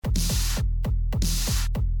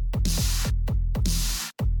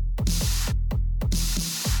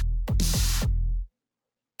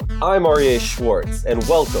I'm Aryeh Schwartz, and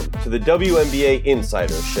welcome to the WNBA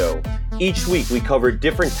Insider Show. Each week, we cover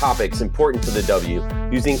different topics important to the W.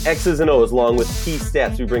 Using X's and O's along with key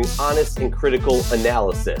stats, we bring honest and critical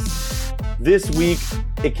analysis. This week,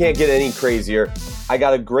 it can't get any crazier. I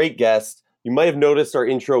got a great guest. You might have noticed our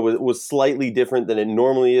intro was slightly different than it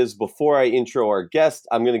normally is. Before I intro our guest,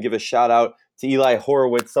 I'm going to give a shout out to Eli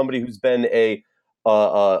Horowitz, somebody who's been a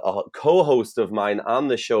co-host of mine on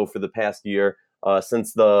the show for the past year.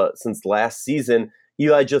 Since last season.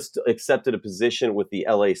 Eli just accepted a position with the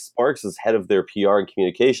LA Sparks as head of their PR and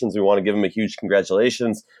communications. We want to give him a huge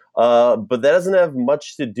congratulations. But that doesn't have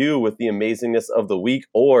much to do with the amazingness of the week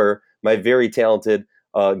or my very talented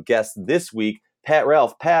guest this week, Pat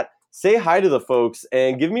Ralph. Pat, say hi to the folks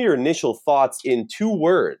and give me your initial thoughts in 2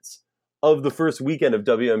 words of the first weekend of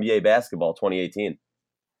WNBA basketball 2018.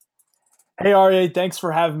 Hey, Aryeh, thanks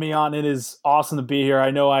for having me on. It is awesome to be here. I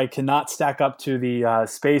know I cannot stack up to the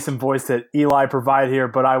space and voice that Eli provide here,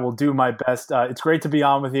 but I will do my best. It's great to be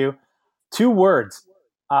on with you. 2 words.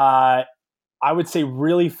 I would say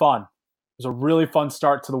really fun. It was a really fun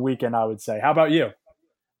start to the weekend, I would say. How about you?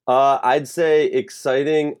 I'd say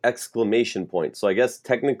exciting exclamation point. So I guess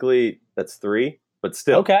technically that's 3, but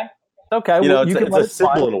still. Okay. It's a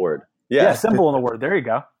symbol in a word. Yeah, symbol in a word. There you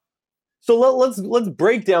go. So let's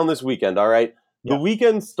break down this weekend, all right? Yeah. The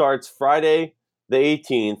weekend starts Friday the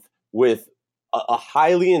 18th with a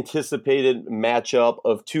highly anticipated matchup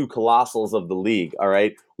of 2 colossals of the league, all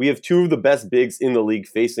right? We have 2 of the best bigs in the league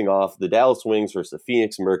facing off, the Dallas Wings versus the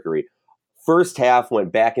Phoenix Mercury. First half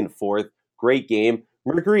went back and forth. Great game.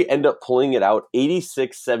 Mercury ended up pulling it out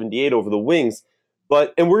 86-78 over the Wings.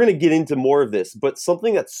 And we're going to get into more of this, but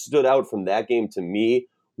something that stood out from that game to me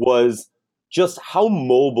was just how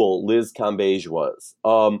mobile Liz Cambage was.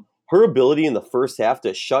 Her ability in the first half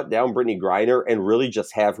to shut down Brittney Griner and really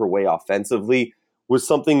just have her way offensively was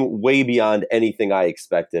something way beyond anything I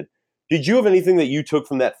expected. Did you have anything that you took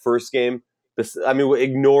from that first game?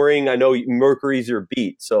 Ignoring, I know Mercury's your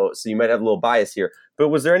beat, so you might have a little bias here, but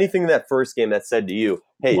was there anything in that first game that said to you,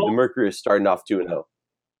 hey, the Mercury is starting off 2-0?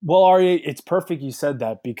 Well, Aryeh, it's perfect you said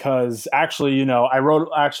that because actually, I wrote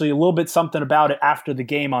a little bit something about it after the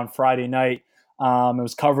game on Friday night. I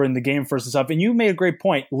was covering the game first and stuff, and you made a great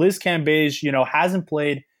point. Liz Cambage, hadn't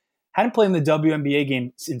played in the WNBA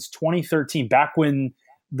game since 2013, back when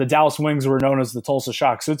the Dallas Wings were known as the Tulsa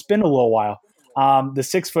Shock. So it's been a little while. The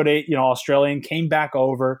 6'8", Australian came back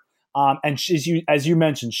over, and as you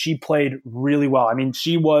mentioned, she played really well. I mean,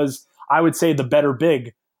 she was, I would say, the better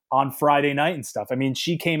big on Friday night and stuff. I mean,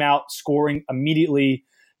 she came out scoring immediately,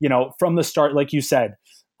 from the start, like you said.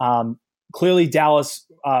 Clearly, Dallas,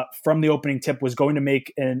 from the opening tip, was going to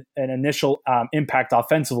make an initial impact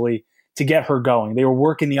offensively to get her going. They were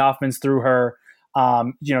working the offense through her.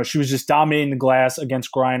 She was just dominating the glass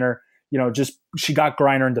against Griner. She got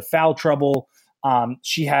Griner into foul trouble. I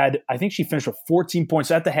think she finished with 14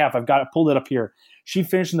 points at the half. I've got it pulled it up here. She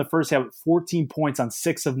finished in the first half with 14 points on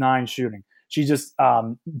 6 of 9 shooting. She just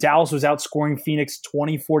Dallas was outscoring Phoenix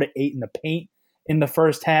 24-8 in the paint in the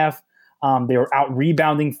first half. They were out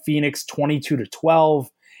rebounding Phoenix 22-12.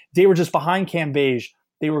 They were just behind Cambage.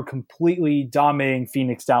 They were completely dominating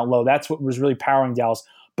Phoenix down low. That's what was really powering Dallas.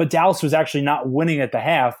 But Dallas was actually not winning at the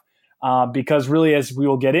half because really, as we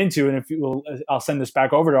will get into, and I'll send this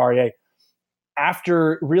back over to Aryeh.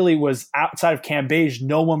 After really was outside of Cambage,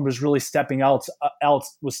 no one was really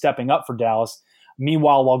else was stepping up for Dallas.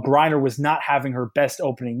 Meanwhile, while Griner was not having her best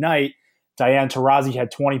opening night, Diane Taurasi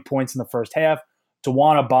had 20 points in the first half.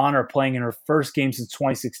 DeWanna Bonner, playing in her first game since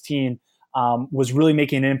 2016, was really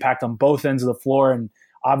making an impact on both ends of the floor. And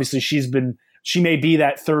obviously she may be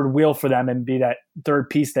that third wheel for them and be that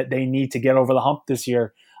third piece that they need to get over the hump this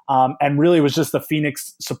year. And really it was just the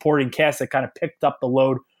Phoenix supporting cast that kind of picked up the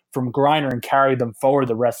load from Griner and carried them forward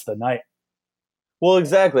the rest of the night. Well,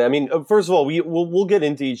 exactly. I mean, first of all, we'll get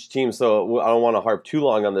into each team, so I don't want to harp too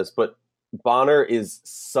long on this, but Bonner is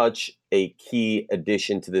such a key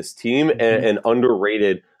addition to this team and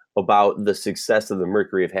underrated about the success of the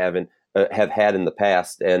Mercury have had in the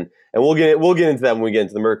past, and we'll get into that when we get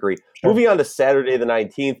into the Mercury. Sure. Moving on to Saturday the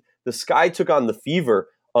 19th, the Sky took on the Fever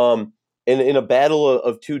in a battle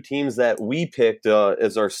of 2 teams that we picked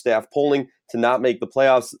as our staff polling to not make the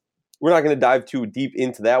playoffs. We're not going to dive too deep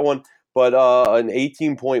into that one. But an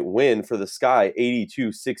 18-point win for the Sky,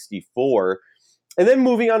 82-64. And then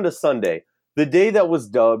moving on to Sunday, the day that was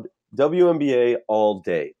dubbed WNBA All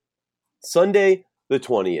Day. Sunday, the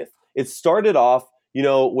 20th. It started off,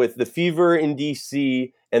 with the Fever in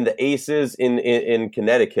D.C. and the Aces in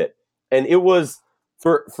Connecticut. And it was,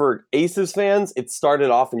 for Aces fans, it started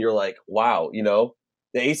off and you're like, wow,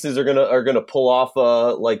 the Aces are gonna pull off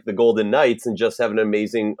like the Golden Knights and just have an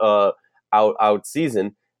amazing out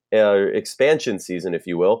season, expansion season, if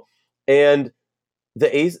you will. And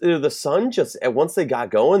the Sun just once they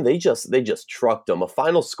got going, they just trucked them. A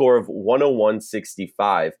final score of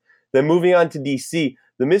 101-65. Then moving on to DC,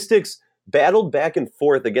 the Mystics battled back and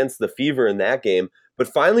forth against the Fever in that game, but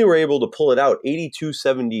finally were able to pull it out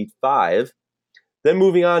 82-75. Then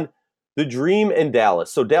moving on, the Dream and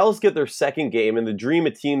Dallas. So Dallas get their second game, and the Dream,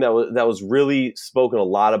 a team that was really spoken a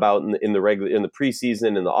lot about in the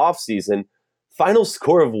preseason and the offseason. Final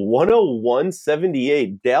score of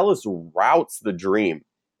 101-78. Dallas routs the Dream.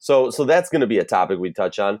 So that's going to be a topic we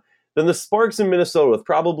touch on. Then the Sparks in Minnesota with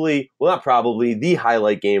the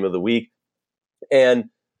highlight game of the week. And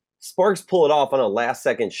Sparks pull it off on a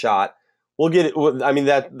last-second shot. We'll get it. I mean,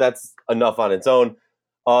 that's enough on its own.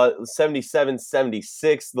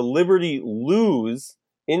 77-76. The Liberty lose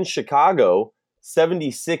in Chicago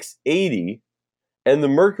 76-80. And the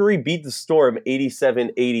Mercury beat the Storm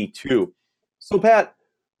 87-82. So, Pat,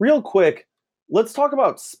 real quick, let's talk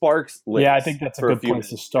about Sparks Lynx. Yeah, I think that's a good place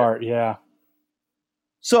to start. Yeah.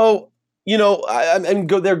 So,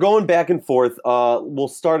 they're going back and forth. We'll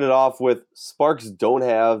start it off with Sparks don't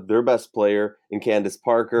have their best player in Candace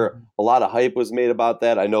Parker. Mm-hmm. A lot of hype was made about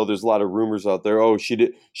that. I know there's a lot of rumors out there. Oh, she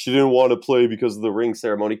didn't want to play because of the ring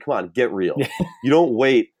ceremony. Come on, get real. You don't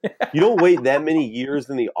wait that many years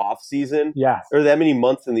in the off season, or that many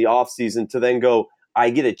months in the off season to then go,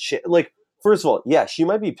 I get a chance. Like, first of all, yeah, she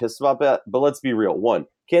might be pissed about that, but let's be real. One,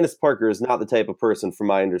 Candace Parker is not the type of person, from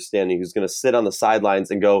my understanding, who's going to sit on the sidelines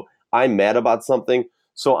and go, I'm mad about something,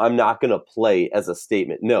 so I'm not going to play as a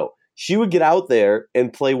statement. No, she would get out there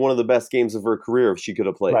and play one of the best games of her career if she could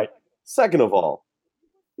have played. Right. Second of all,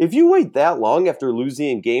 if you wait that long after losing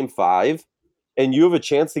in Game 5 and you have a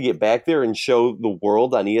chance to get back there and show the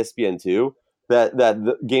world on ESPN2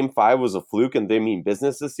 that Game 5 was a fluke and they mean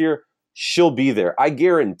business this year, she'll be there. I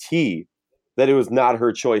guarantee that it was not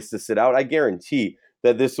her choice to sit out. I guarantee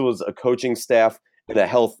that this was a coaching staff and a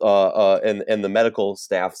health and the medical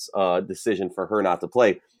staff's decision for her not to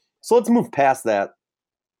play. So let's move past that.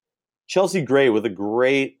 Chelsea Gray with a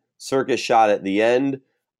great circus shot at the end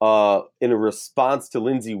in a response to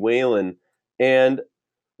Lindsay Whalen. And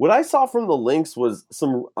what I saw from the Lynx was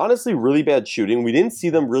some honestly really bad shooting. We didn't see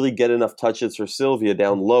them really get enough touches for Sylvia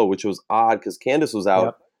down low, which was odd because Candace was out.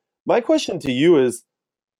 Yep. My question to you is,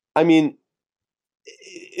 I mean,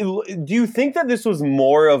 do you think that this was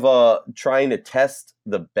more of a trying to test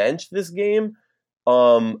the bench this game?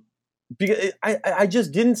 Because I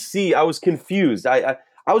just didn't see. I was confused. I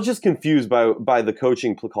was just confused by the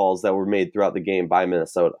coaching calls that were made throughout the game by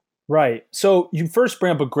Minnesota. Right. So you first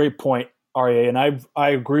bring up a great point, Aryeh, and I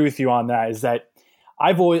agree with you on that. Is that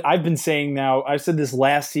I've been saying now. I said this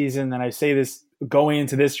last season, and I say this going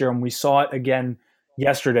into this year, and we saw it again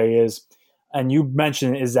yesterday. And you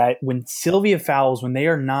mentioned is that when Sylvia fouls, when they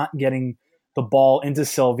are not getting the ball into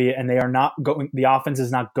Sylvia and they are not going, the offense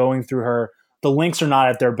is not going through her, the Lynx are not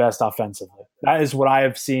at their best offensively. That is what I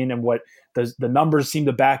have seen and what the numbers seem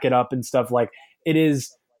to back it up and stuff. Like it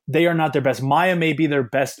is, they are not their best. Maya may be their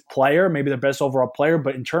best player, maybe their best overall player,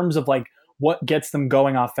 but in terms of like what gets them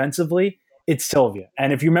going offensively, it's Sylvia.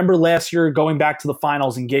 And if you remember last year, going back to the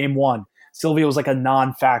finals in Game 1, Sylvia was like a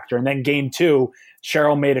non-factor. And then Game 2,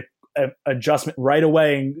 Cheryl made a adjustment right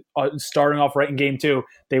away, starting off right in Game 2,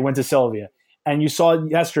 they went to Sylvia. And you saw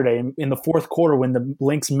yesterday in the fourth quarter when the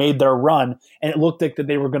Lynx made their run, and it looked like that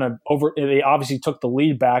they were going to they obviously took the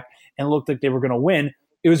lead back and looked like they were going to win.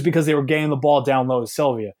 It was because they were getting the ball down low to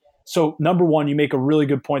Sylvia. So number one, you make a really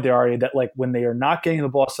good point there, Aryeh, that like when they are not getting the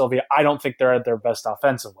ball to Sylvia, I don't think they're at their best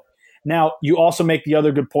offensively. Now, you also make the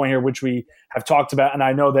other good point here, which we have talked about, and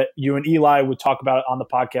I know that you and Eli would talk about it on the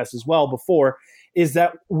podcast as well before, is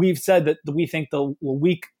that we've said that we think the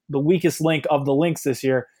weakest link of the Lynx this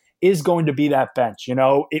year is going to be that bench. You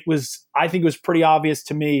know, I think it was pretty obvious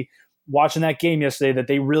to me watching that game yesterday that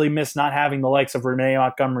they really missed not having the likes of Renee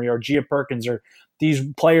Montgomery or Gia Perkins or these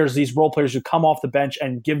players, these role players who come off the bench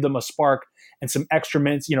and give them a spark and some extra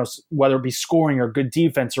minutes, you know, whether it be scoring or good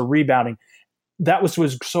defense or rebounding. That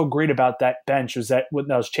was so great about that bench was that with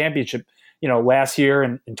those championship, you know, last year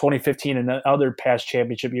and in 2015 and other past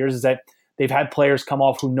championship years is that they've had players come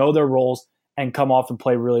off who know their roles and come off and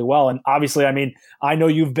play really well. And obviously, I mean, I know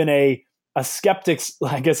you've been a skeptic,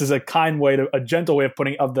 I guess is a gentle way of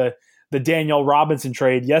putting of the Danielle Robinson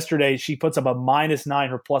trade. Yesterday, she puts up a -9,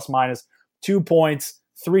 her plus-minus, 2 points,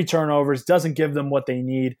 3 turnovers, doesn't give them what they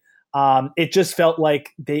need. It just felt like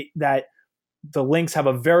that the Lynx have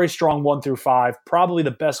a very strong 1 through 5, probably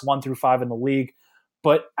the best 1 through 5 in the league.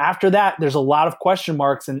 But after that, there's a lot of question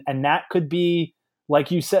marks, and that could be like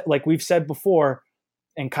you said, like we've said before,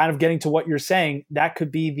 and kind of getting to what you're saying, that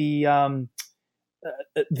could be the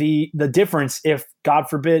difference if, God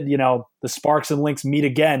forbid, the Sparks and Lynx meet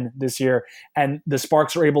again this year, and the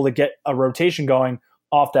Sparks are able to get a rotation going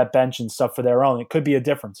off that bench and stuff for their own. It could be a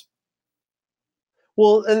difference.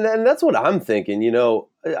 Well, and that's what I'm thinking.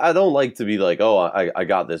 I don't like to be like, oh, I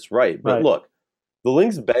got this right. But Right. look, the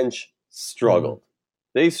Lynx bench struggled.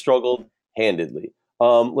 They struggled handedly.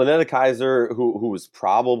 Lynetta Kaiser, who was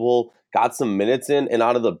probable, got some minutes in and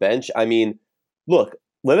out of the bench. I mean, look,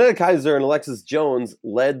 Lynetta Kaiser and Alexis Jones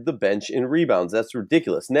led the bench in rebounds. That's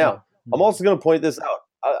ridiculous. Now, I'm also going to point this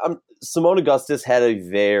out. Simone Augustus had a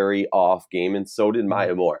very off game, and so did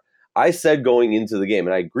Maya Moore. I said going into the game,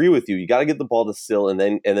 and I agree with you, you got to get the ball to Syl and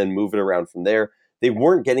then move it around from there. They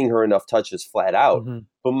weren't getting her enough touches flat out.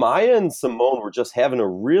 But Maya and Simone were just having a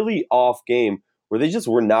really off game where they just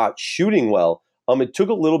were not shooting well. It took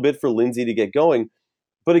a little bit for Lindsay to get going.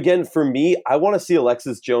 But again, for me, I want to see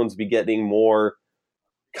Alexis Jones be getting more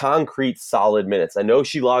concrete, solid minutes. I know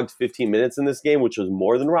she logged 15 minutes in this game, which was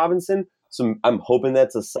more than Robinson. So I'm hoping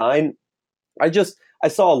that's a sign. I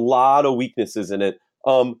saw a lot of weaknesses in it.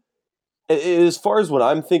 As far as what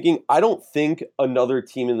I'm thinking, I don't think another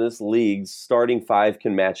team in this league's starting five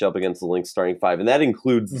can match up against the Lynx starting five, and that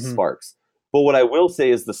includes the Sparks. But what I will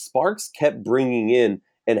say is the Sparks kept bringing in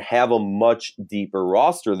and have a much deeper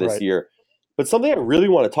roster this year. But something I really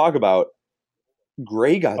want to talk about,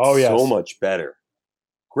 Gray got so much better.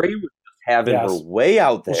 Gray was just having her way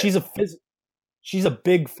out there. Well, she's a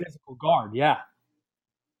big physical guard, yeah.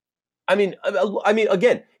 I mean,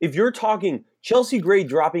 again, if you're talking Chelsea Gray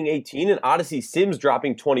dropping 18 and Odyssey Sims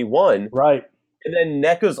dropping 21, right, and then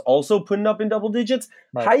NECA's also putting up in double digits,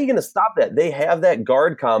 how are you going to stop that? They have that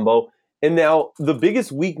guard combo, and now the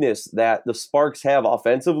biggest weakness that the Sparks have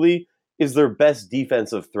offensively is their best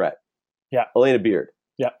defensive threat. Yeah, Elena Beard.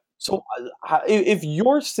 Yeah. So if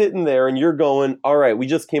you're sitting there and you're going, all right, we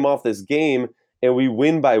just came off this game and we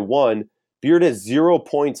win by 1, Beard has 0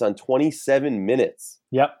 points on 27 minutes.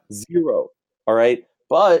 Yep. 0. All right.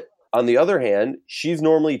 But on the other hand, she's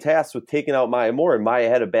normally tasked with taking out Maya Moore, and Maya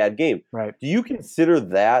had a bad game. Right. Do you consider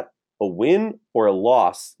that a win or a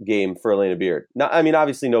loss game for Elena Beard? Now, I mean,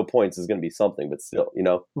 obviously no points is going to be something, but still,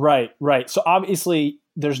 Right. So obviously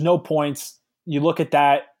there's no points. You look at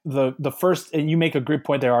that, the first, and you make a great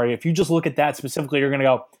point there, Ari. If you just look at that specifically, you're going to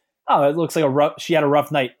go, oh, it looks like she had a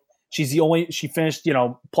rough night. She finished,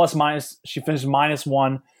 plus minus, she finished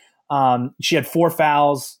 -1. She had 4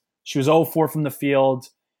 fouls. She was 0-4 from the field.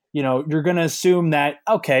 You're going to assume that,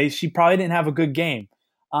 okay, she probably didn't have a good game.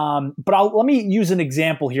 But let me use an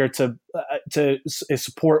example here to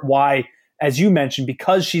support why, as you mentioned,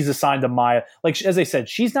 because she's assigned to Maya, like, as I said,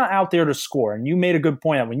 she's not out there to score. And you made a good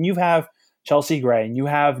point that when you have Chelsea Gray and you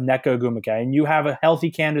have Nneka Ogwumike and you have a healthy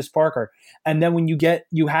Candace Parker, and then when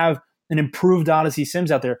you have an improved Odyssey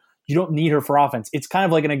Sims out there, you don't need her for offense. It's kind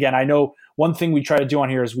of like, and again, I know one thing we try to do on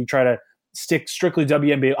here is we try to stick strictly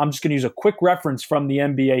WNBA. I'm just going to use a quick reference from the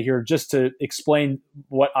NBA here just to explain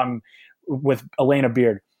what I'm with Elena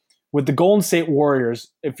Beard. With the Golden State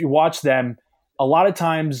Warriors, if you watch them, a lot of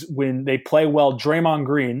times when they play well, Draymond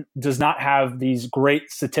Green does not have these great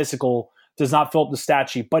does not fill up the stat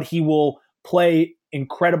sheet, but he will play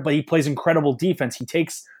incredible. He plays incredible defense. He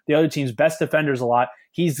takes the other team's best defenders a lot.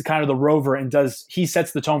 He's kind of the rover and he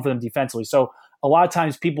sets the tone for them defensively. So a lot of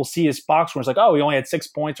times people see his box score. It's like, oh, he only had 6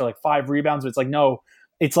 points or like 5 rebounds. But it's like, no,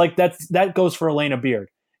 it's like that goes for Elena Beard.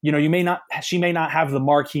 She may not have the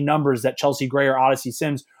marquee numbers that Chelsea Gray or Odyssey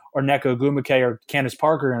Sims or Nneka Ogwumike or Candace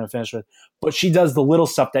Parker are going to finish with, but she does the little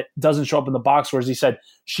stuff that doesn't show up in the box score. As you said,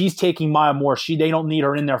 she's taking Maya Moore. They don't need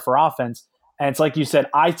her in there for offense. And it's like you said,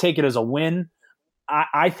 I take it as a win.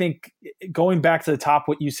 I think going back to the top,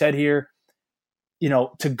 what you said here,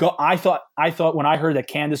 I thought when I heard that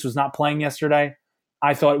Candace was not playing yesterday,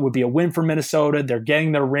 I thought it would be a win for Minnesota. They're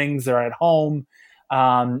getting their rings. They're at home.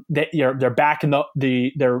 They're back in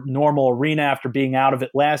their normal arena after being out of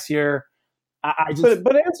it last year.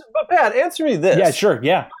 But Pat, answer me this. Yeah, sure.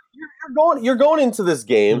 Yeah. You're going into this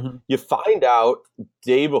game. You find out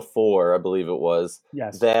day before, I believe it was,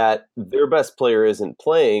 that their best player isn't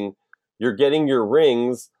playing. You're getting your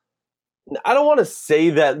rings. I don't want to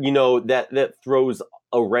say that that throws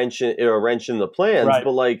a wrench in the plans,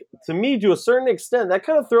 but like, to me, to a certain extent, that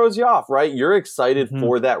kind of throws you off, right? You're excited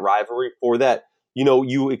for that rivalry, for that.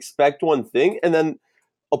 You expect one thing, and then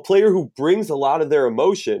a player who brings a lot of their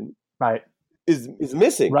emotion, is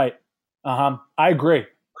missing. Right. I agree.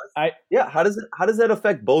 How does that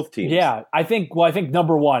affect both teams? Yeah, I think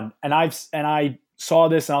number one, and I saw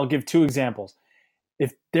this, and I'll give 2 examples.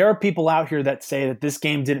 if there are people out here that say that this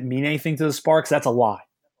game didn't mean anything to the Sparks, that's a lie.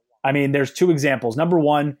 I mean, there's two examples. Number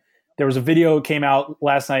one, there was a video that came out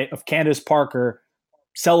last night of Candace Parker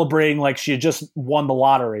celebrating like she had just won the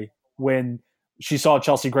lottery when she saw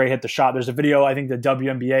Chelsea Gray hit the shot. There's a video, I think the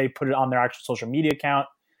WNBA put it on their actual social media account.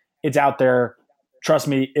 It's out there. Trust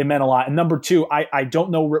me, it meant a lot. And number two, I don't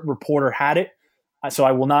know what reporter had it, so I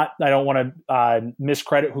don't want to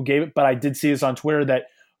miscredit who gave it, but I did see this on Twitter that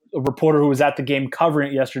a reporter who was at the game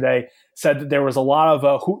covering it yesterday said that there was a lot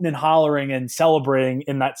of hooting and hollering and celebrating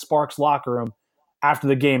in that Sparks locker room after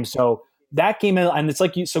the game. So that came in, and it's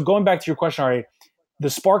like so going back to your question, Ari, the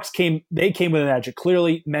Sparks came with an edge. It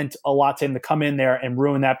clearly meant a lot to him to come in there and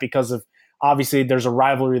ruin that because of obviously there's a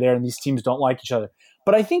rivalry there and these teams don't like each other.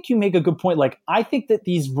 But I think you make a good point. Like, I think that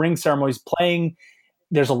these ring ceremonies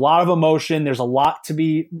there's a lot of emotion. There's a lot to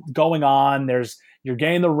be going on. You're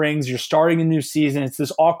getting the rings. You're starting a new season. It's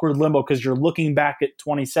this awkward limbo because you're looking back at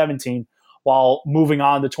 2017 while moving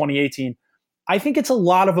on to 2018. I think it's a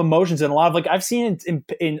lot of emotions and a lot of, like, I've seen it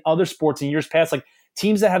in other sports in years past, like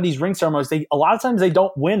teams that have these ring ceremonies, a lot of times they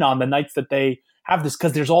don't win on the nights that they have this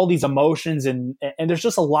because there's all these emotions and there's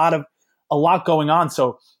just a lot going on.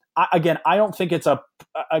 So I don't think it's I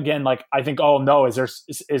think, oh no, is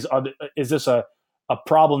this a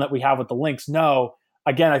problem that we have with the Lynx? No.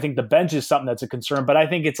 Again, I think the bench is something that's a concern, but I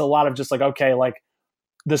think it's a lot of just like, okay, like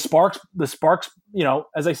the Sparks,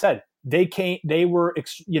 as I said,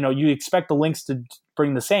 you expect the Lynx to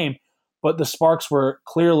bring the same, but the Sparks were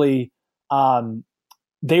clearly,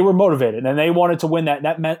 they were motivated and they wanted to win that.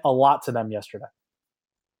 That meant a lot to them yesterday.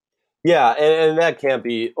 Yeah. And that can't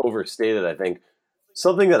be overstated. I think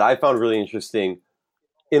something that I found really interesting,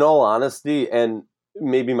 in all honesty, and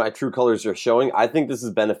maybe my true colors are showing, I think this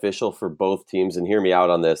is beneficial for both teams, and hear me out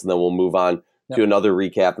on this, and then we'll move on to another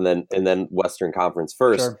recap and then Western Conference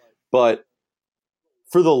first. Sure. But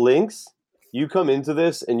for the Lynx, you come into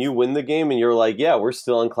this and you win the game and you're like, yeah, we're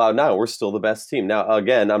still on cloud nine. We're still the best team. Now,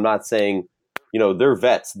 again, I'm not saying, they're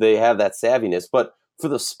vets. They have that savviness. But for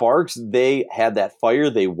the Sparks, they had that fire.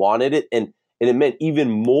 They wanted it. And it meant even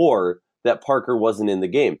more that Parker wasn't in the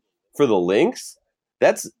game. For the Lynx,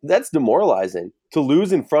 that's demoralizing. To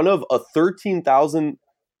lose in front of a 13,000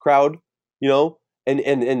 crowd,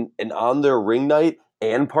 and on their ring night,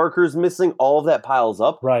 and Parker's missing, all of that piles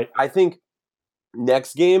up. Right. I think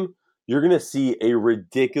next game, you're going to see a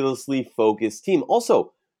ridiculously focused team.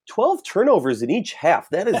 Also, 12 turnovers in each half.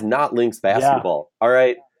 That is not Lynx basketball. Yeah. All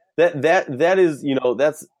right. That is,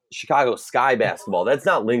 that's Chicago Sky basketball. That's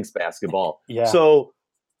not Lynx basketball. Yeah. So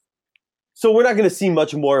we're not going to see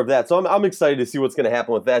much more of that. So I'm excited to see what's going to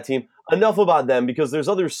happen with that team. Enough about them, because there's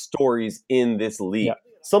other stories in this league. Yeah.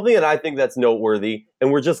 Something that I think that's noteworthy,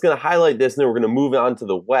 and we're just going to highlight this, and then we're going to move on to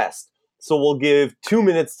the West. So we'll give 2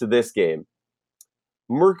 minutes to this game.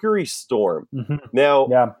 Mercury Storm. Mm-hmm.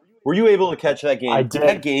 Now, Were you able to catch that game? I did.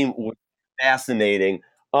 That game was fascinating.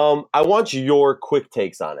 I want your quick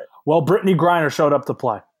takes on it. Well, Brittany Griner showed up to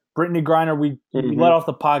play. Brittany Griner, we let off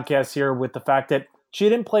the podcast here with the fact that she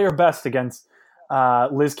didn't play her best against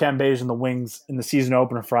Liz Cambage and the Wings in the season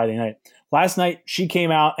opener Friday night. Last night, she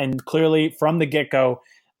came out and clearly from the get-go,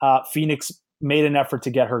 Phoenix made an effort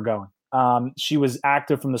to get her going. She was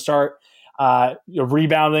active from the start.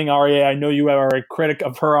 Rebounding, Aria, I know you are a critic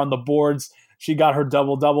of her on the boards. She got her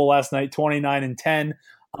double-double last night, 29 and 10.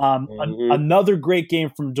 Another great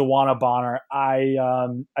game from DeWanna Bonner. I,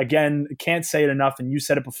 again, can't say it enough, and you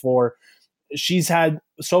said it before. She's had,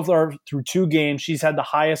 so far through 2 games, she's had the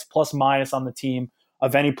highest plus-minus on the team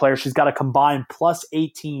of any player. She's got a combined plus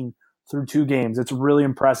 18 through 2 games. It's really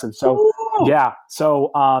impressive. So, yeah.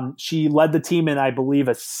 So she led the team in, I believe,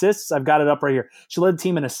 assists. I've got it up right here. She led the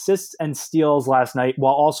team in assists and steals last night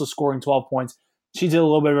while also scoring 12 points. She did a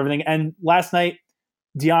little bit of everything. And last night,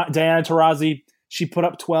 Diana Taurasi, she put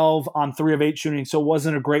up 12 on 3 of 8 shooting. So it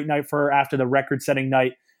wasn't a great night for her after the record-setting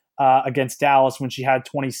night against Dallas when she had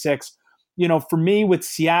 26. For me with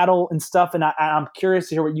Seattle and stuff, and I'm curious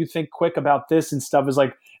to hear what you think quick about this and stuff, is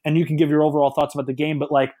like, and you can give your overall thoughts about the game,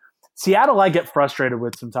 but like Seattle, I get frustrated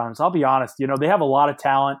with sometimes. I'll be honest. They have a lot of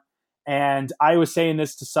talent, and I was saying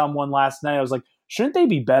this to someone last night. I was like, shouldn't they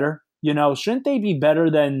be better? Shouldn't they be better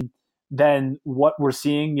than what we're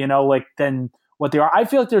seeing? Than what they are. I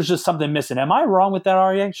feel like there's just something missing. Am I wrong with that,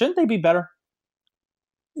 Aryeh? Shouldn't they be better?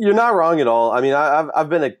 You're not wrong at all. I mean, I've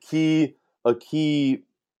been a key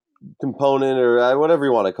component, or whatever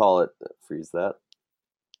you want to call it. Freeze that.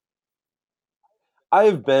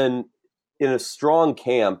 I've been in a strong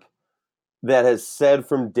camp that has said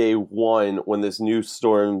from day one, when this new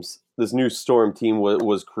Storm team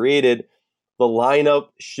was created, the lineup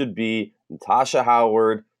should be Natasha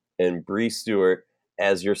Howard and Bree Stewart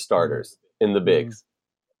as your starters in the Mm-hmm. bigs.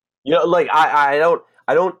 You know, like I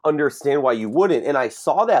don't understand why you wouldn't. And I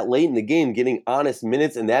saw that late in the game getting honest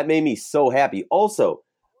minutes, and that made me so happy. Also,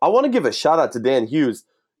 I want to give a shout out to Dan Hughes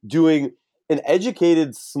doing an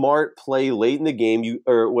educated, smart play late in the game.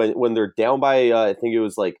 When they're down by I think it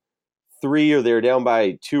was like 3 or they're down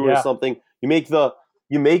by 2 or something. You make the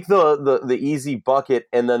easy bucket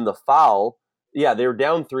and then the foul. Yeah, they were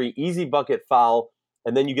down 3, easy bucket, foul,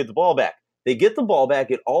 and then you get the ball back. They get the ball back,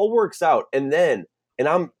 it all works out, and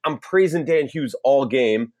I'm praising Dan Hughes all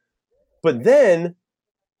game, but then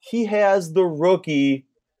he has the rookie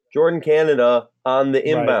Jordan Canada on the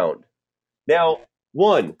inbound. Right. Now,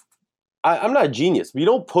 one, I'm not a genius. We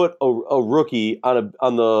don't put a rookie on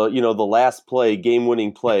the last play,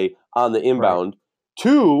 game-winning play on the inbound. Right.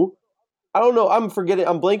 2, I don't know. I'm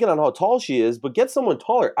blanking on how tall she is, but get someone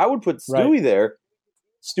taller. I would put Stewie there.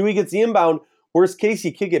 Stewie gets the inbound. Worst case,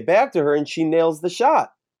 you kick it back to her, and she nails the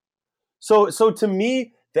shot. So to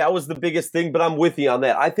me, that was the biggest thing, but I'm with you on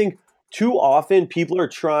that. I think too often people are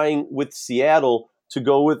trying with Seattle to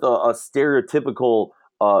go with a stereotypical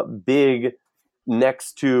big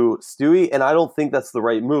next to Stewie, and I don't think that's the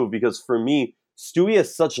right move because for me, Stewie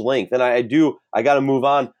has such length, and I got to move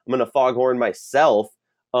on. I'm going to foghorn myself.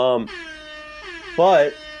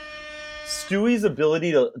 But Stewie's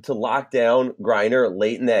ability to lock down Griner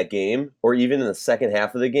late in that game, or even in the second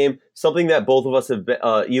half of the game, something that both of us have been,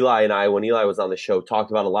 Eli and I, when Eli was on the show, talked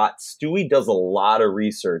about a lot. Stewie does a lot of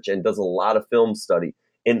research and does a lot of film study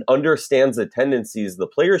and understands the tendencies, the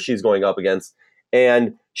players she's going up against.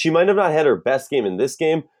 And she might have not had her best game in this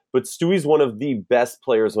game, but Stewie's one of the best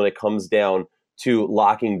players when it comes down to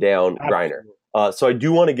locking down Griner. So I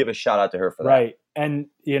do want to give a shout out to her for that. Right. And,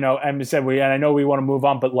 and said and I know we want to move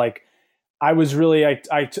on, but like, I was really,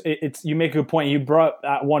 you make a good point. You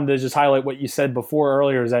wanted to just highlight what you said before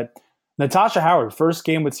earlier is that Natasha Howard, first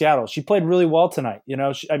game with Seattle, she played really well tonight.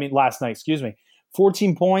 Last night,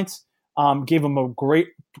 14 points, gave them a great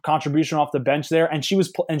contribution off the bench there. And she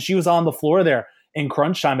was on the floor there in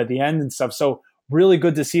crunch time at the end and stuff. So really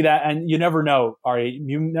good to see that. And you never know, Ari,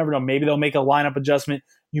 you never know. Maybe they'll make a lineup adjustment.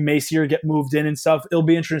 You may see her get moved in and stuff. It'll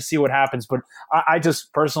be interesting to see what happens. But I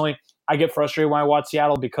just personally, I get frustrated when I watch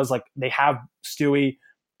Seattle because like they have Stewie.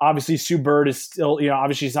 Obviously, Sue Bird is still,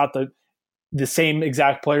 obviously she's not the same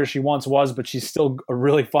exact player she once was, but she's still a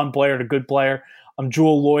really fun player and a good player.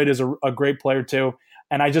 Jewel Lloyd is a great player too.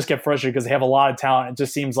 And I just get frustrated because they have a lot of talent. It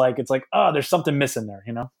just seems like it's like, oh, there's something missing there,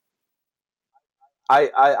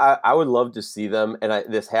 I would love to see them, and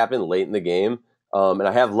this happened late in the game, and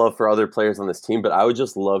I have love for other players on this team, but I would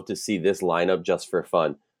just love to see this lineup just for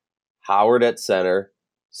fun. Howard at center,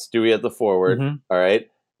 Stewie at the forward, all right?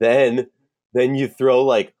 Then you throw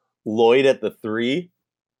like Lloyd at the 3,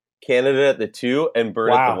 Canada at the 2, and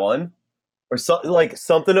Bird at the 1, or something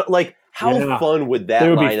like how fun would that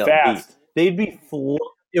lineup be? They'd be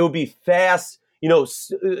it would be fast.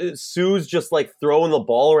 Sue's just like throwing the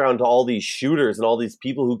ball around to all these shooters and all these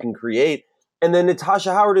people who can create. And then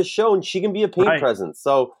Natasha Howard has shown she can be a paint presence.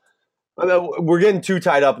 So we're getting too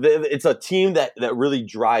tied up. It's a team that really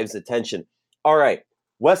drives attention. All right,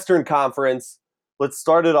 Western Conference. Let's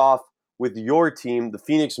start it off with your team, the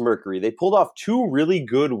Phoenix Mercury. They pulled off 2 really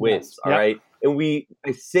good wins, all right? And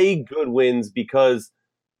I say good wins because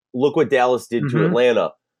look what Dallas did to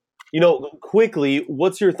Atlanta. Quickly,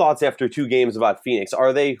 what's your thoughts after 2 games about Phoenix?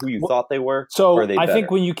 Are they who you thought they were? So or are they better? I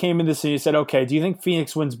think when you came in this and you said, okay, do you think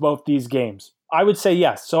Phoenix wins both these games? I would say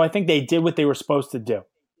yes. So I think they did what they were supposed to do.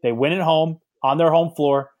 They win at home, on their home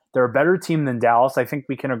floor. They're a better team than Dallas. I think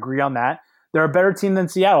we can agree on that. They're a better team than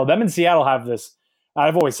Seattle. Them and Seattle have this.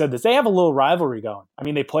 I've always said this. They have a little rivalry going. I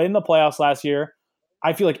mean, they played in the playoffs last year.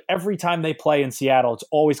 I feel like every time they play in Seattle, it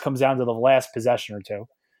always comes down to the last possession or two.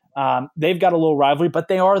 They've got a little rivalry, but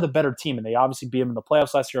they are the better team, and they obviously beat them in the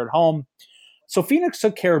playoffs last year at home. So Phoenix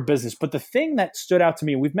took care of business. But the thing that stood out to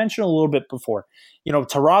me, we've mentioned a little bit before,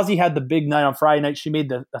 Taurasi had the big night on Friday night. She made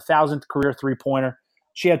the 1,000th career three-pointer.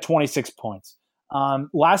 She had 26 points.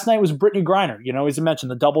 Last night was Brittany Griner. As I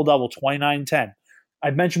mentioned, the double-double, 29-10.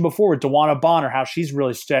 I've mentioned before with DeWanna Bonner how she's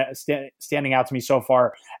really standing out to me so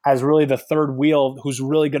far as really the third wheel who's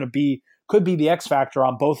really going to could be the X factor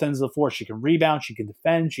on both ends of the floor. She can rebound, she can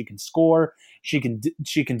defend, she can score, she can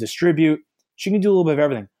distribute, she can do a little bit of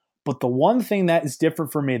everything. But the one thing that is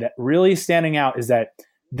different for me that really is standing out is that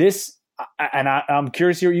this, and I'm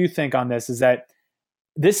curious to hear what you think on this, is that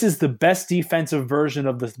this is the best defensive version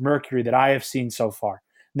of the Mercury that I have seen so far.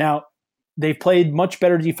 Now, they've played much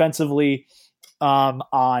better defensively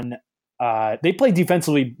they played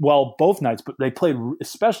defensively well both nights, but they played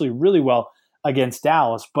especially really well against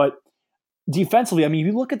Dallas. But defensively, I mean,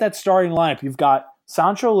 if you look at that starting lineup, you've got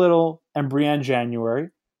Sancho Little and Brienne January,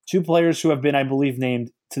 two players who have been, I believe,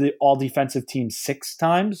 named to the all defensive team 6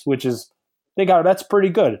 times, which is that's pretty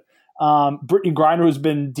good. Brittany Griner, who's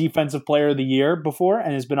been defensive player of the year before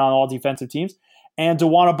and has been on all defensive teams, and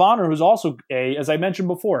Dewana Bonner, who's also as I mentioned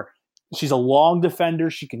before, she's a long defender.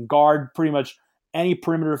 She can guard pretty much any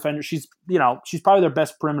perimeter defender. She's probably their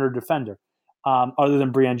best perimeter defender, other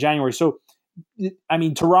than Brienne January. So, I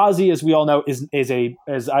mean, Taurasi, as we all know, is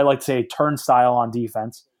as I like to say, a turnstile on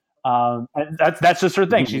defense. And that's just her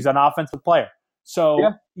thing. She's an offensive player.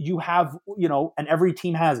 So you have, and every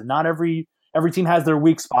team has it. Not every team has their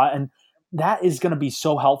weak spot, and that is going to be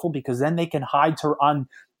so helpful because then they can hide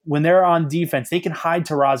when they're on defense, they can hide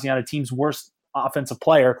Taurasi on a team's worst offensive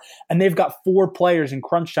player, and they've got 4 players in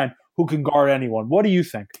crunch time who can guard anyone. What do you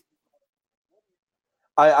think?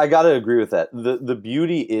 I got to agree with that. The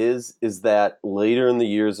beauty is that later in the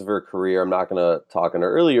years of her career, I'm not going to talk in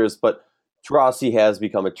her early years, but Taurasi has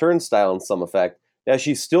become a turnstile in some effect. Now,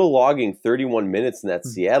 she's still logging 31 minutes in that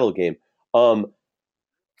Seattle game.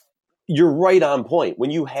 You're right on point.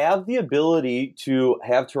 When you have the ability to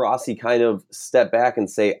have Taurasi kind of step back and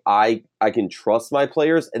say, I can trust my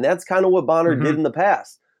players, and that's kind of what Bonner did in the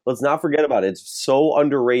past. Let's not forget about it. It's so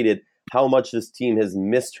underrated how much this team has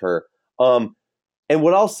missed her. And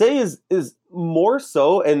what I'll say is more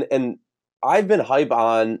so, and I've been hype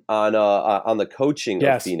on the coaching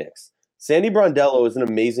of Phoenix. Sandy Brondello is an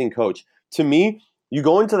amazing coach. To me, you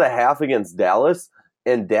go into the half against Dallas,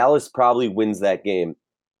 and Dallas probably wins that game.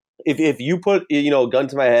 If you put a gun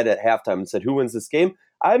to my head at halftime and said who wins this game,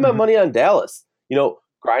 I have my money on Dallas.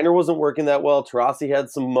 Griner wasn't working that well. Taurasi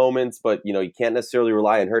had some moments, but you can't necessarily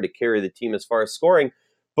rely on her to carry the team as far as scoring.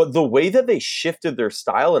 But the way that they shifted their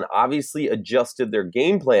style and obviously adjusted their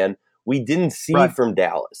game plan, we didn't see from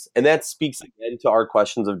Dallas. And that speaks again to our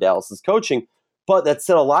questions of Dallas's coaching. But that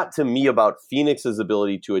said a lot to me about Phoenix's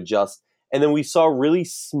ability to adjust. And then we saw really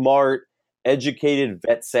smart, educated,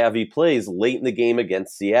 vet-savvy plays late in the game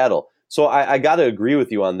against Seattle. So I got to agree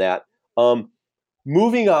with you on that.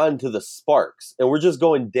 Moving on to the Sparks, and we're just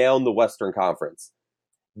going down the Western Conference.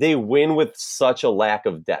 They win with such a lack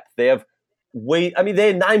of depth. They had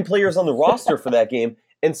 9 players on the roster for that game.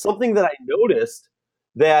 And something that I noticed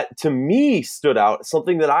that to me stood out,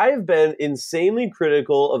 something that I've been insanely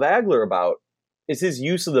critical of Agler about, is his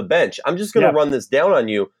use of the bench. I'm just going to run this down on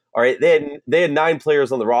you. All right, they had 9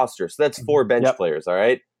 players on the roster, so that's 4 bench players, all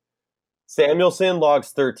right? Samuelson logs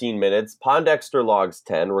 13 minutes. Pondexter logs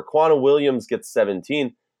 10. Raquana Williams gets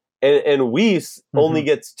 17. And Weiss only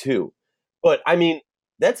gets 2. But, I mean,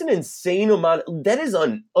 that's an insane amount. That is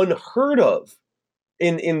unheard of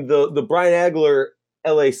in the Brian Agler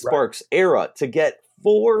LA Sparks era to get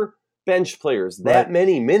 4 bench players that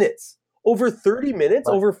many minutes. Over 30 minutes,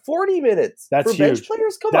 over 40 minutes. That's for huge. Bench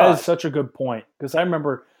players? Come on. That is such a good point. Because I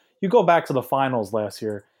remember you go back to the finals last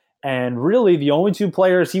year, and really the only 2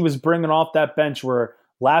 players he was bringing off that bench were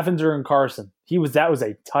Lavender and Carson. That was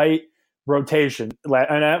a tight rotation,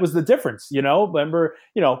 and that was the difference. Remember,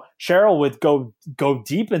 Cheryl would go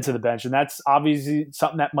deep into the bench, and that's obviously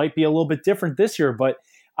something that might be a little bit different this year. But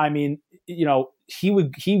I mean, he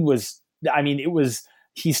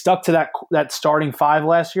stuck to that starting 5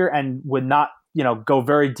 last year and would not, go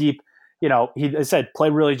very deep. He said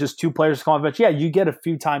play really just 2 players to come off the bench. Yeah, you get a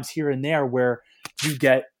few times here and there where you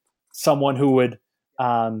get someone who would,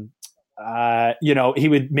 he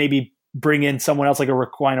would maybe bring in someone else like a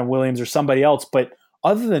Raquana Williams or somebody else. But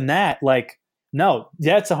other than that, no,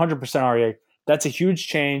 that's 100% REA. That's a huge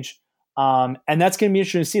change. And that's going to be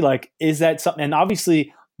interesting to see, is that something? And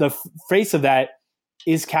obviously the face of that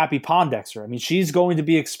is Cappie Pondexter. I mean, she's going to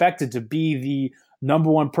be expected to be the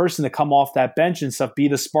number 1 person to come off that bench and stuff, be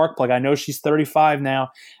the spark plug. I know she's 35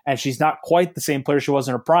 now, and she's not quite the same player she was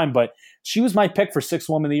in her prime, but she was my pick for 6th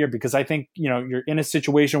Woman of the Year because I think, you're in a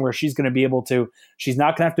situation where she's going to be able to, she's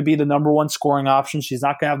not going to have to be the number 1 scoring option. She's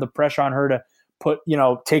not going to have the pressure on her to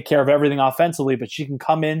take care of everything offensively, but she can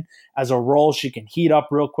come in as a role. She can heat up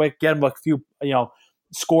real quick, get them a few,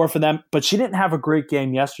 score for them. But she didn't have a great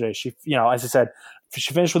game yesterday. She, as I said,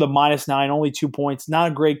 she finished with a -9, only 2 points.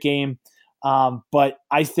 Not a great game. But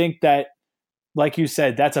I think that, like you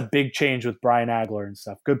said, that's a big change with Brian Agler and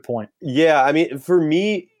stuff. Good point. Yeah, I mean, for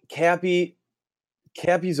me, Cappie's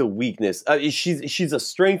a weakness. She's a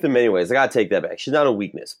strength in many ways. I got to take that back. She's not a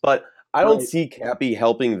weakness. But I don't see Cappie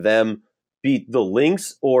helping them beat the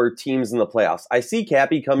Lynx or teams in the playoffs. I see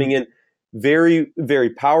Cappie coming in very, very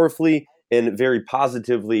powerfully and very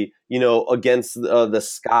positively, against the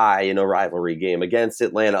Sky in a rivalry game, against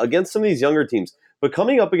Atlanta, against some of these younger teams. But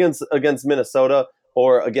coming up against Minnesota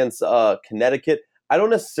or against Connecticut, I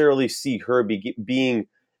don't necessarily see her being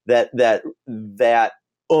that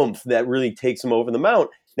oomph that really takes them over the mount.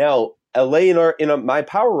 Now, LA in my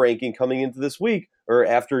power ranking coming into this week or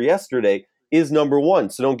after yesterday is number one.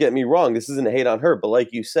 So don't get me wrong. This isn't a hate on her, but like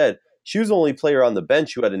you said, she was the only player on the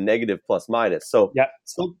bench who had a negative plus minus. So, Yep.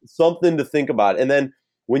 something to think about. And then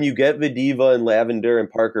when you get Vadiva and Lavender and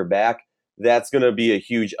Parker back, that's going to be a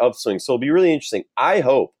huge upswing. So it'll be really interesting. I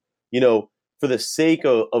hope, for the sake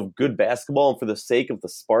of good basketball and for the sake of the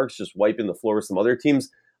Sparks just wiping the floor with some other teams,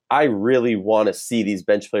 I really want to see these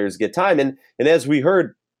bench players get time. And as we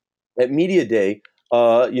heard at Media Day,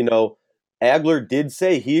 Agler did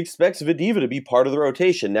say he expects Vadiva to be part of the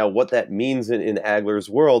rotation. Now, what that means in Agler's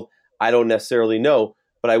world, I don't necessarily know,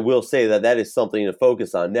 but I will say that is something to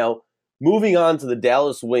focus on. Now, moving on to the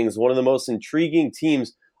Dallas Wings, one of the most intriguing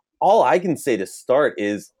teams, all I can say to start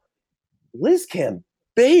is Liz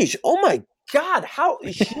Cambage. Oh my God, how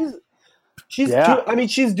she's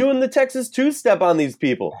she's doing the Texas two-step on these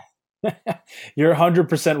people. You're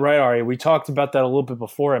 100% right, Ari. We talked about that a little bit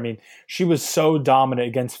before. I mean, she was so dominant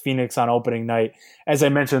against Phoenix on opening night. As I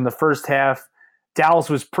mentioned, in the first half, Dallas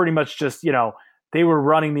was pretty much just, they were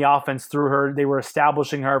running the offense through her. They were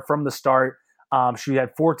establishing her from the start. She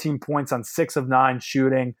had 14 points on 6 of 9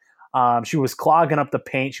 shooting. She was clogging up the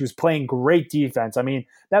paint. She was playing great defense. I mean,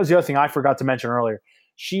 that was the other thing I forgot to mention earlier.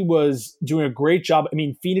 She was doing a great job. I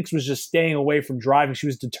mean, Phoenix was just staying away from driving. She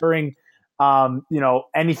was deterring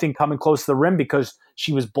anything coming close to the rim because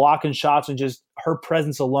she was blocking shots, and just her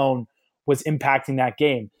presence alone was impacting that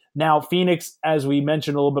game. Now, Phoenix, as we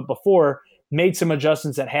mentioned a little bit before, made some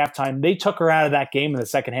adjustments at halftime. They took her out of that game in the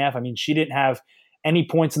second half. I mean, she didn't have any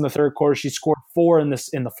points in the third quarter. She scored 4 in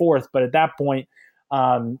the fourth, but at that point,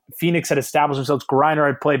 Phoenix had established themselves. Griner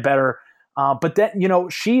had played better. But then,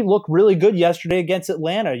 she looked really good yesterday against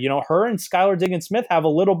Atlanta. Her and Skylar Diggins-Smith have a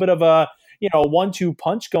little bit of a, 1-2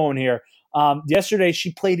 punch going here. Yesterday,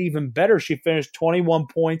 she played even better. She finished 21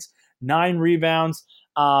 points, 9 rebounds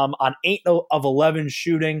on 8 of 11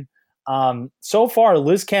 shooting. So far,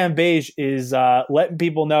 Liz Cambage is letting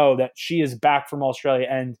people know that she is back from Australia,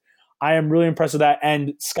 and I am really impressed with that.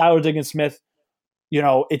 And Skylar Diggins-Smith,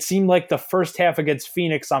 it seemed like the first half against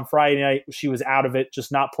Phoenix on Friday night, she was out of it,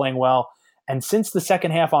 just not playing well. And since the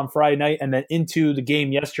second half on Friday night and then into the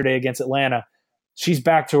game yesterday against Atlanta, she's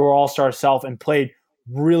back to her all-star self and played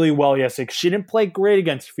really well yesterday. She didn't play great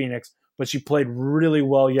against Phoenix, but she played really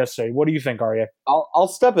well yesterday. What do you think, Arya? I'll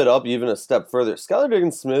step it up even a step further. Skylar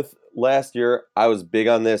Diggins-Smith, last year, I was big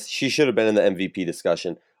on this. She should have been in the MVP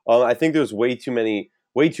discussion. I think there's way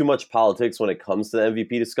too much politics when it comes to the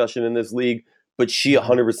MVP discussion in this league, but she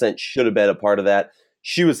 100% should have been a part of that.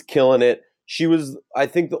 She was killing it. She was, I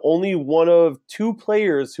think, the only one of 2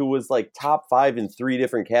 players who was like top 5 in 3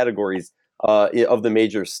 different categories of the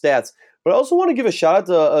major stats. But I also want to give a shout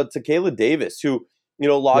out to Kayla Davis, who,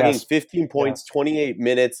 logging 15 points, 28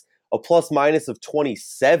 minutes, a plus minus of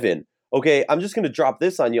 27. Okay, I'm just going to drop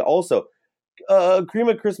this on you also.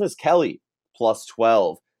 Karima Christmas Kelly, plus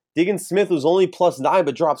 12. Diggins-Smith was only plus 9,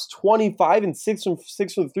 but drops 25 and 6 from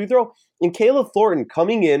the free throw. And Kayla Thornton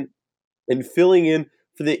coming in and filling in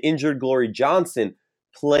for the injured Glory Johnson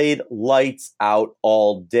played lights out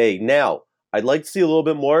all day. Now, I'd like to see a little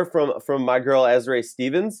bit more from my girl Azrae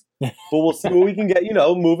Stevens, but we'll see what we can get,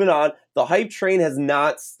 moving on. The hype train has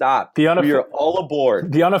not stopped. We are all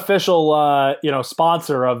aboard. The unofficial,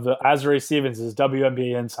 sponsor of the Azrae Stevens is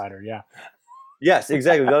WNBA Insider, yeah. Yes,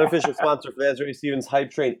 exactly. The unofficial sponsor for the Azrae Stevens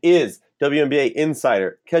hype train is WNBA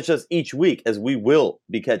Insider. Catch us each week as we will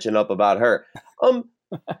be catching up about her.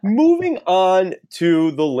 Moving on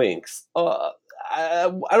to the Lynx.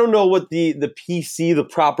 I don't know what the PC, the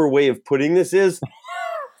proper way of putting this is,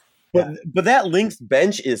 but that Lynx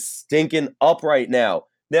bench is stinking up right now.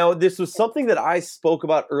 Now, this was something that I spoke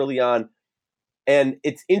about early on, and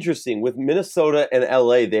it's interesting. With Minnesota and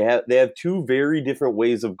LA, they have 2 very different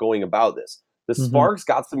ways of going about this. The Sparks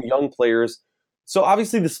got some young players, so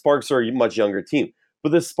obviously the Sparks are a much younger team.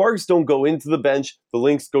 But the Sparks don't go into the bench. The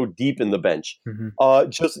Lynx go deep in the bench.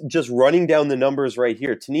 Just running down the numbers right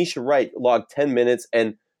here. Tanisha Wright logged 10 minutes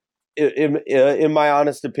and, in my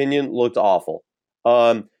honest opinion, looked awful.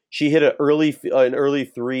 She hit an early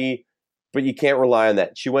 3, but you can't rely on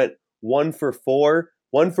that. She went 1 for 4,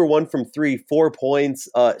 1 for 1 from 3, 4 points.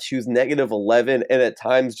 She was negative 11 and at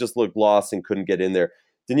times just looked lost and couldn't get in there.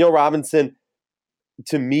 Danielle Robinson,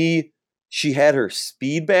 to me, she had her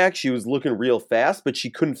speed back. She was looking real fast, but she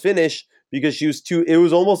couldn't finish because she was it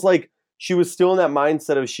was almost like she was still in that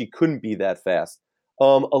mindset of she couldn't be that fast.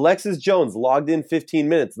 Alexis Jones logged in 15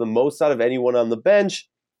 minutes, the most out of anyone on the bench.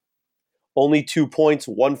 Only 2 points,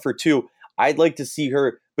 1 for 2. I'd like to see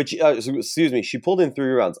her, but she pulled in 3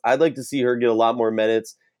 rounds. I'd like to see her get a lot more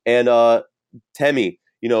minutes And Temi,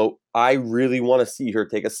 I really want to see her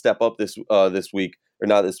take a step up this week, or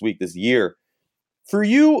not this week, this year. For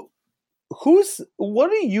you, what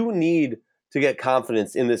do you need to get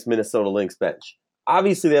confidence in this Minnesota Lynx bench?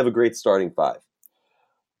 Obviously, they have a great starting five.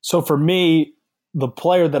 So for me, the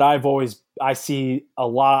player that I see a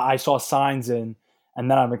lot, I saw signs in, and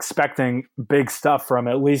then I'm expecting big stuff from,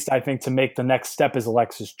 at least I think, to make the next step, is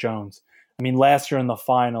Alexis Jones. I mean, last year in the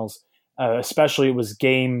finals, especially it was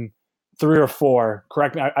game 3 or 4.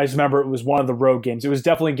 Correct me. I just remember it was one of the road games. It was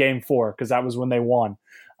definitely game 4 because that was when they won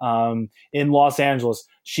in Los Angeles.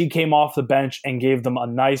 She came off the bench and gave them a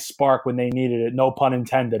nice spark when they needed it. No pun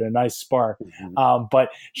intended, a nice spark. Mm-hmm. But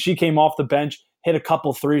she came off the bench, hit a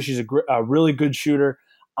couple threes. She's a really good shooter.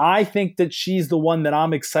 I think that she's the one that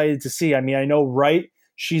I'm excited to see. I mean, I know Wright,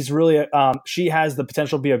 she's really she has the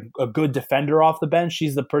potential to be a good defender off the bench.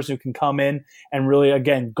 She's the person who can come in and really,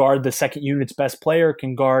 again, guard the second unit's best player,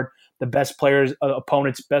 can guard the best players,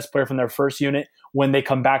 opponent's best player from their first unit when they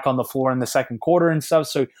come back on the floor in the second quarter and stuff.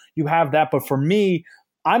 So you have that. But for me,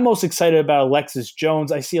 I'm most excited about Alexis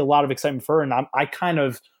Jones. I see a lot of excitement for her. And I kind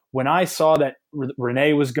of, when I saw that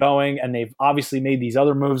Renee was going, and they've obviously made these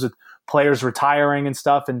other moves with players retiring and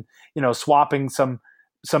stuff, and swapping some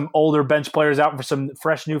older bench players out for some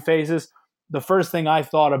fresh new faces, the first thing I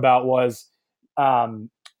thought about was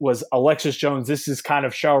Alexis Jones. This is kind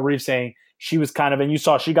of Cheryl Reeve saying she was kind of, and you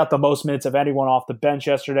saw she got the most minutes of anyone off the bench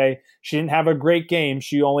yesterday. She didn't have a great game.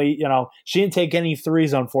 She only, she didn't take any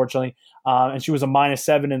threes, unfortunately, and she was a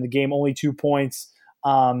 -7 in the game, only 2 points,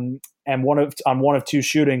 and one of 2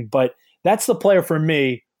 shooting. But that's the player for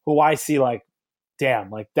me who I see like, damn,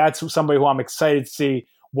 like that's somebody who I'm excited to see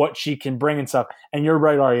what she can bring and stuff. And you're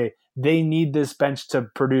right, Aryeh. They need this bench to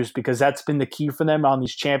produce, because that's been the key for them on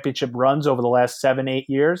these championship runs over the last 7-8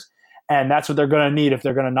 years. And that's what they're going to need if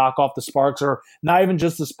they're going to knock off the Sparks, or not even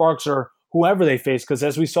just the Sparks, or whoever they face. Because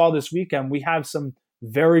as we saw this weekend, we have some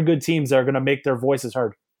very good teams that are going to make their voices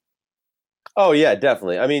heard. Oh, yeah,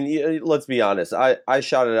 definitely. I mean, let's be honest. I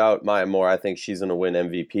shouted out Maya Moore. I think she's going to win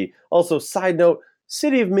MVP. Also, side note,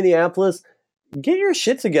 City of Minneapolis, get your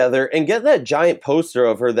shit together and get that giant poster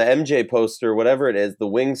of her, the MJ poster, whatever it is, the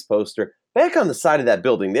Wings poster, back on the side of that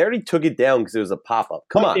building. They already took it down because it was a pop-up.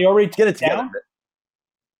 Come on. They already get it together. Down?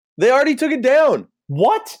 They already took it down.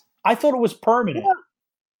 What? I thought it was permanent. Yeah.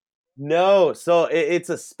 No, so it's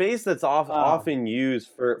a space that's often used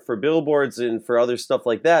for billboards and for other stuff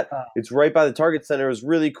like that. It's right by the Target Center. It was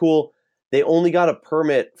really cool. They only got a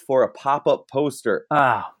permit for a pop-up poster.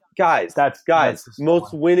 Guys,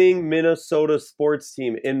 most winning Minnesota sports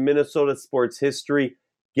team in Minnesota sports history.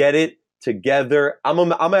 Get it together. I'm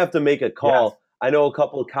gonna have to make a call. Yes. I know a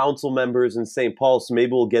couple of council members in St. Paul, so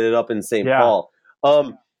maybe we'll get it up in St. Paul.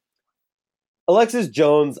 Alexis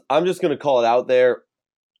Jones, I'm just going to call it out there.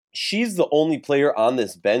 She's the only player on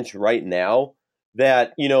this bench right now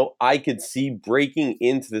that, I could see breaking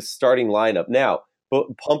into the starting lineup. Now,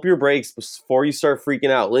 but pump your brakes before you start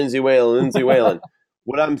freaking out. Lindsay Whalen.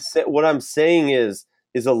 What I'm saying is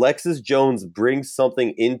Alexis Jones brings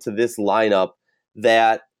something into this lineup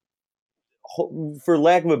that, for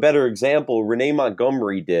lack of a better example, Renee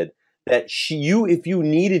Montgomery did. That if you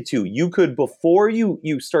needed to, you could, before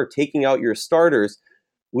you start taking out your starters,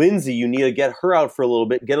 Lindsay, you need to get her out for a little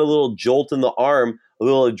bit, get a little jolt in the arm, a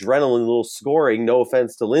little adrenaline, a little scoring. No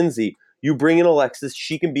offense to Lindsay. You bring in Alexis,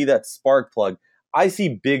 she can be that spark plug. I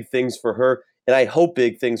see big things for her, and I hope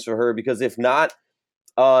big things for her, because if not,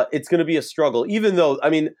 it's going to be a struggle. Even though, I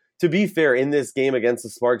mean, to be fair, in this game against the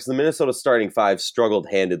Sparks, the Minnesota starting five struggled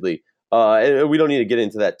handedly. And we don't need to get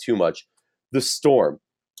into that too much. The Storm.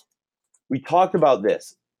 We talked about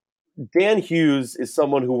this. Dan Hughes is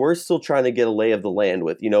someone who we're still trying to get a lay of the land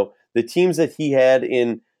with. The teams that he had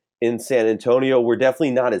in San Antonio were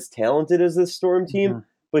definitely not as talented as this Storm team,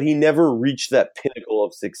 but he never reached that pinnacle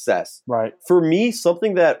of success. Right. For me,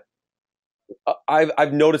 something that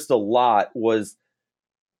I've noticed a lot was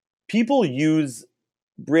people use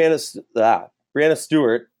Brianna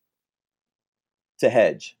Stewart to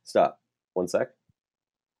hedge. Stop. 1 sec.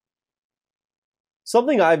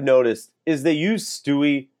 Something I've noticed is they use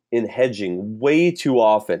Stewie in hedging way too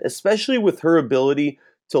often, especially with her ability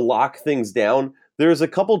to lock things down. There's a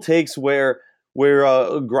couple takes where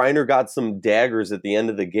Griner got some daggers at the end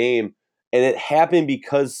of the game, and it happened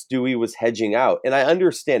because Stewie was hedging out. And I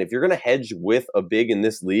understand, if you're going to hedge with a big in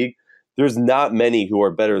this league, there's not many who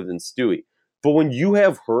are better than Stewie. But when you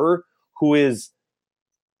have her, who is,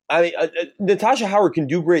 Natasha Howard can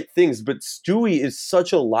do great things, but Stewie is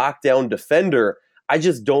such a lockdown defender. I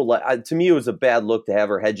just don't like. To me, it was a bad look to have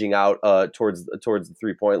her hedging out towards the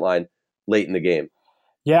 3-point line late in the game.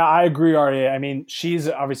 Yeah, I agree, Arya. I mean, she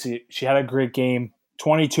had a great game,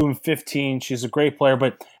 22 and 15. She's a great player,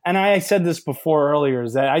 but and I said this before earlier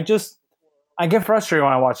is that I get frustrated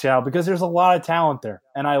when I watch Seattle because there's a lot of talent there,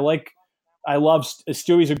 and I love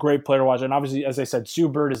Stewie's a great player to watch, and obviously, as I said, Sue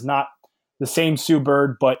Bird is not the same Sue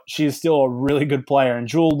Bird, but she's still a really good player, and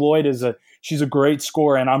Jewel Lloyd she's a great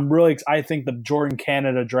scorer, and I think the Jordan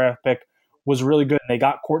Canada draft pick was really good. And they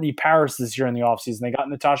got Courtney Paris this year in the offseason. They got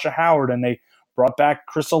Natasha Howard, and they brought back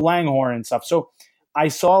Crystal Langhorn and stuff. So I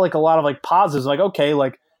saw like a lot of like positives, like okay,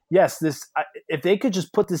 like yes, if they could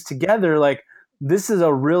just put this together, like this is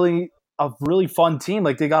a really fun team.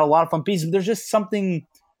 Like they got a lot of fun pieces. But there's just something.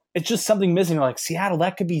 It's just something missing. Like Seattle,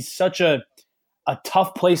 that could be such a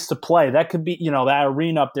tough place to play. That could be, that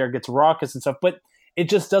arena up there gets raucous and stuff, but it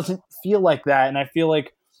just doesn't feel like that. And I feel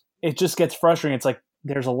like it just gets frustrating. It's like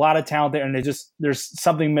there's a lot of talent there, and there's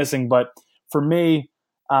something missing. But for me,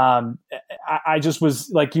 I just was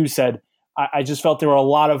like you said. I just felt there were a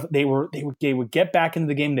lot of they would get back into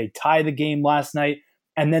the game. They tie the game last night,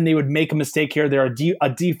 and then they would make a mistake here. There are a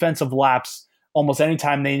defensive lapse almost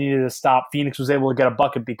anytime they needed to stop. Phoenix was able to get a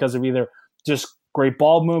bucket because of either just great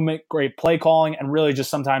ball movement, great play calling, and really just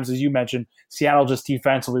sometimes, as you mentioned, Seattle just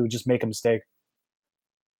defensively would just make a mistake.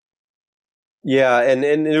 Yeah, and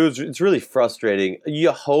it's really frustrating.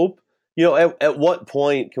 You hope, at what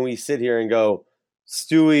point can we sit here and go,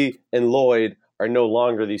 Stewie and Lloyd are no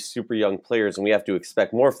longer these super young players, and we have to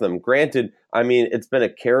expect more from them. Granted, I mean, it's been a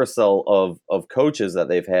carousel of coaches that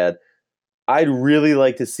they've had. I'd really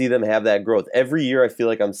like to see them have that growth. Every year I feel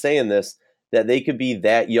like I'm saying this, that they could be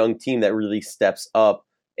that young team that really steps up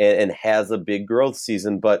and has a big growth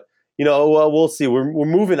season. But, well, we'll see. We're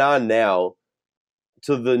moving on now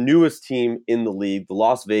to the newest team in the league, the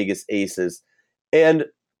Las Vegas Aces. And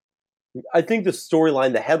I think the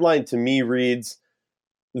storyline, the headline to me reads,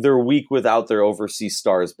 they're weak without their overseas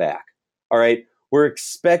stars back. All right. We're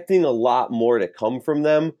expecting a lot more to come from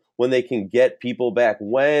them when they can get people back,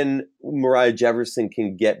 when Mariah Jefferson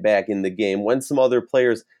can get back in the game, when some other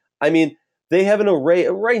players. I mean, they have an array.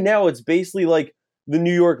 Right now, it's basically like the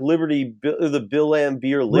New York Liberty, the Bill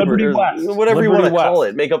Laimbeer Liberty or West, whatever Liberty you want to call West.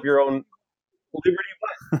 it. Make up your own Liberty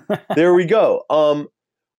West. There we go. What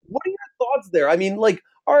are your thoughts there? I mean, like,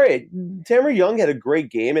 all right, Tamara Young had a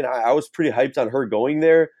great game, and I was pretty hyped on her going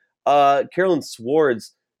there. Carolyn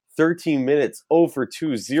Swartz, 13 minutes, 0 for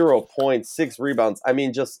 2, 0 points, 6 rebounds. I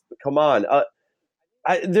mean, just come on.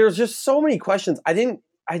 There's just so many questions. I didn't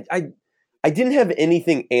have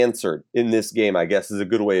anything answered in this game, I guess is a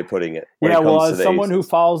good way of putting it. Yeah, well, as someone who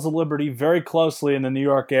follows the Liberty very closely in the New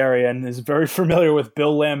York area and is very familiar with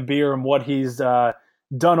Bill Laimbeer and what he's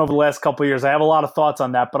done over the last couple of years, I have a lot of thoughts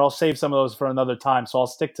on that, but I'll save some of those for another time, so I'll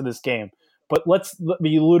stick to this game. But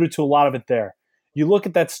you alluded to a lot of it there. You look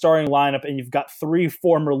at that starting lineup, and you've got 3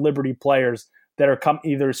 former Liberty players that are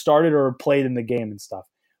either started or played in the game and stuff.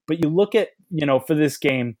 But you look at, for this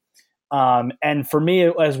game, and for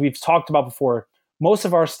me, as we've talked about before, most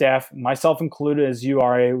of our staff, myself included, as you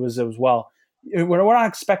are, was as well, we're not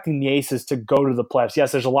expecting the Aces to go to the playoffs.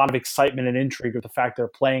 Yes, there's a lot of excitement and intrigue with the fact they're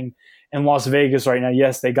playing in Las Vegas right now.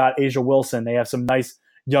 Yes, they got Asia Wilson. They have some nice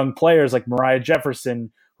young players like Mariah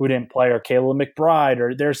Jefferson, who didn't play, or Kayla McBride,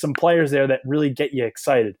 or there's some players there that really get you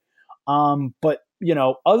excited. But,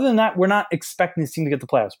 other than that, we're not expecting this team to get the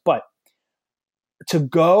playoffs. But to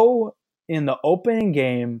go in the opening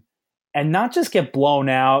game and not just get blown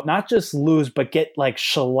out, not just lose, but get like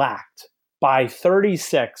shellacked by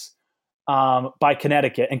 36 by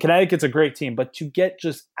Connecticut. And Connecticut's a great team, but to get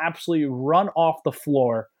just absolutely run off the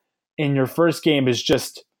floor in your first game is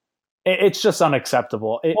it's just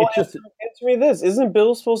unacceptable. Answer me this. Isn't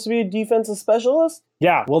Bill supposed to be a defensive specialist?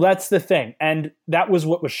 Yeah, well, that's the thing. And that was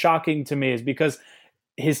what was shocking to me, is because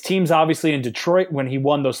his team's obviously in Detroit when he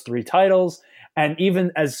won those 3 titles. And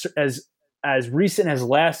even as recent as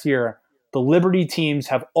last year, the Liberty teams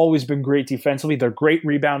have always been great defensively. They're great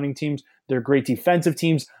rebounding teams. They're great defensive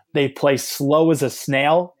teams. They play slow as a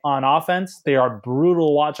snail on offense. They are brutal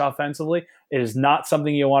to watch offensively. It is not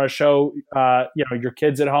something you want to show, your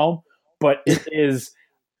kids at home, but it is.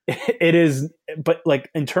 It is, but like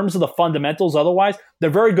in terms of the fundamentals, otherwise they're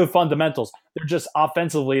very good fundamentals. They're just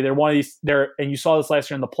offensively, they're one of these. And you saw this last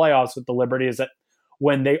year in the playoffs with the Liberty, is that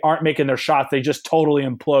when they aren't making their shots, they just totally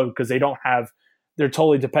implode because they're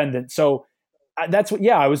totally dependent. So that's what.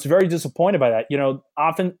 Yeah, I was very disappointed by that.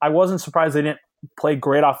 Often I wasn't surprised they didn't play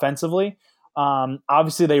great offensively.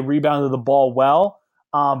 Obviously they rebounded the ball well,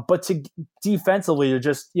 but defensively, they're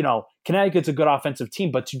just Connecticut's a good offensive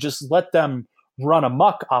team, but to just let them run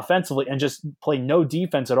amok offensively and just play no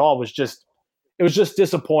defense at all was just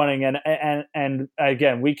disappointing. And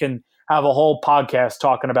again, we can have a whole podcast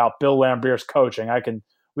talking about Bill Laimbeer's coaching.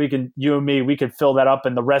 You and me, we could fill that up,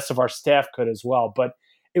 and the rest of our staff could as well. But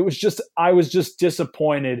I was just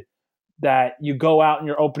disappointed that you go out in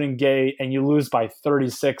your opening day and you lose by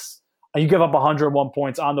 36. You give up 101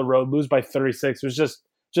 points on the road, lose by 36. It was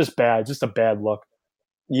just bad, just a bad look.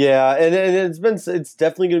 Yeah, and it's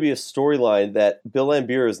definitely going to be a storyline that Bill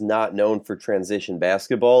Laimbeer is not known for transition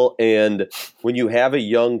basketball, and when you have a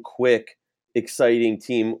young, quick, exciting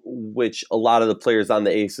team, which a lot of the players on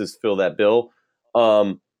the Aces fill that bill,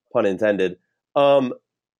 pun intended. I'm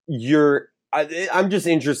just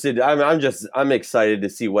interested. I'm excited to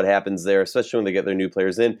see what happens there, especially when they get their new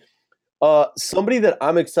players in. Somebody that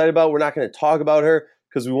I'm excited about. We're not going to talk about her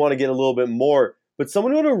because we want to get a little bit more. But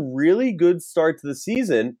someone who had a really good start to the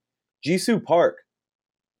season, Jisoo Park,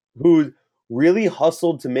 who really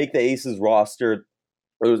hustled to make the Aces roster.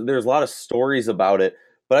 There's a lot of stories about it,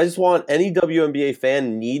 but I just want any WNBA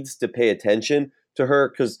fan needs to pay attention to her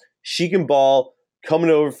because she can ball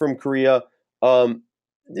coming over from Korea.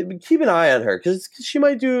 Keep an eye on her because she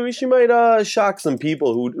might shock some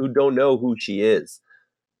people who don't know who she is.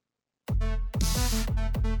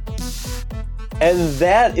 And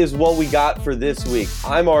that is what we got for this week.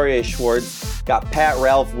 I'm R.A. Schwartz. Got Pat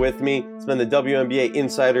Ralph with me. It's been the WNBA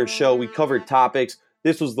Insider Show. We covered topics.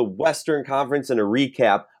 This was the Western Conference and a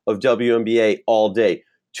recap of WNBA all day.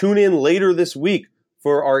 Tune in later this week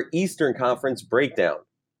for our Eastern Conference breakdown.